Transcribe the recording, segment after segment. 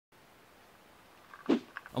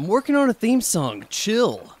I'm working on a theme song.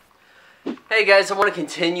 Chill. Hey guys, I want to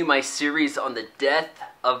continue my series on the death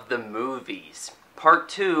of the movies. Part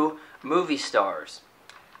 2, movie stars.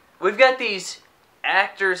 We've got these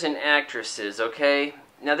actors and actresses, okay?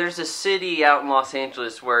 Now there's a city out in Los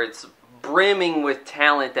Angeles where it's brimming with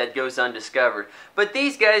talent that goes undiscovered. But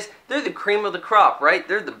these guys, they're the cream of the crop, right?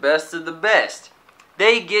 They're the best of the best.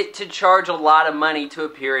 They get to charge a lot of money to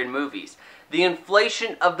appear in movies. The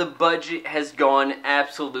inflation of the budget has gone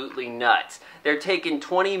absolutely nuts. They're taking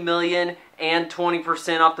 $20 million and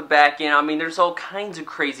 20% off the back end. I mean, there's all kinds of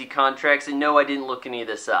crazy contracts, and no, I didn't look any of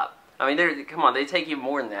this up. I mean, come on, they take you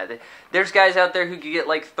more than that. There's guys out there who could get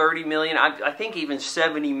like $30 million, I think even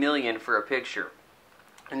 $70 million for a picture.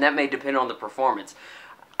 And that may depend on the performance.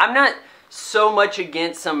 I'm not so much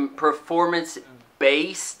against some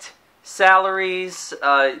performance-based salaries,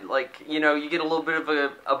 like, you know, you get a little bit of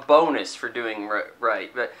a bonus for doing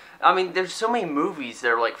right. But, I mean, there's so many movies that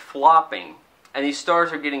are like flopping, and these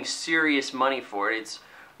stars are getting serious money for it. It's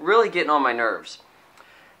really getting on my nerves.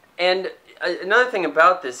 And another thing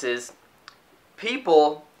about this is,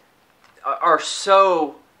 people are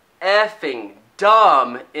so effing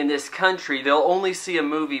dumb in this country, they'll only see a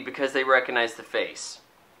movie because they recognize the face.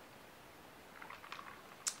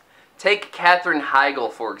 Take Katherine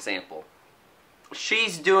Heigl, for example.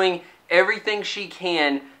 She's doing everything she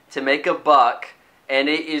can to make a buck, and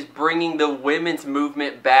it is bringing the women's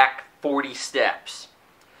movement back 40 steps.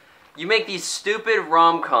 You make these stupid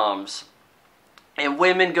rom-coms, and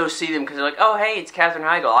women go see them because they're like, oh, hey, it's Katherine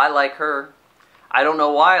Heigl. I like her. I don't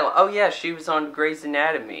know why. Oh, yeah, she was on Grey's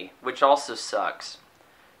Anatomy, which also sucks.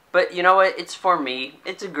 But you know what? It's for me.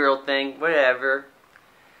 It's a girl thing. Whatever.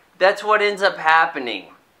 That's what ends up happening.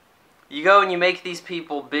 You go and you make these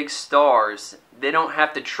people big stars. They don't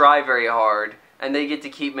have to try very hard, and they get to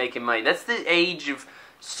keep making money. That's the age of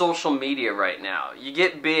social media right now. You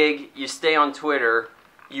get big, you stay on Twitter,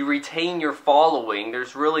 you retain your following.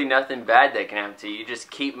 There's really nothing bad that can happen to you. You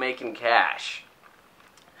just keep making cash.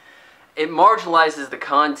 It marginalizes the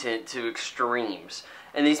content to extremes.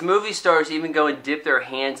 And these movie stars even go and dip their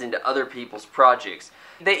hands into other people's projects.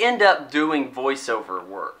 They end up doing voiceover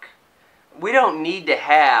work. We don't need to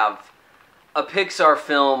have a Pixar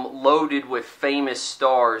film loaded with famous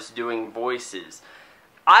stars doing voices.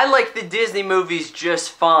 I like the Disney movies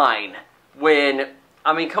just fine when,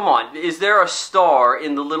 I mean, come on, is there a star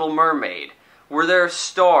in The Little Mermaid? Were there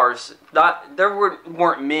stars, there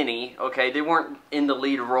weren't many, okay, they weren't in the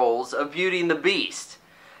lead roles of Beauty and the Beast.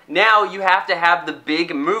 Now you have to have the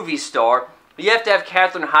big movie star. You have to have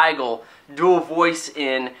Katherine Heigl do a voice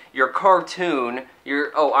in your cartoon.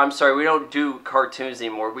 Oh, I'm sorry, we don't do cartoons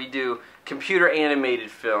anymore. We do computer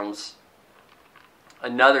animated films.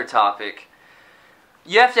 Another topic.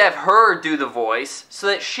 You have to have her do the voice so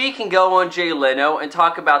that she can go on Jay Leno and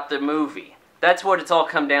talk about the movie. That's what it's all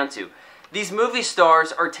come down to. These movie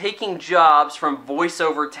stars are taking jobs from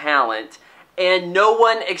voiceover talent, and no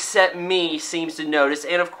one except me seems to notice,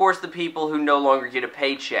 and of course the people who no longer get a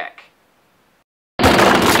paycheck.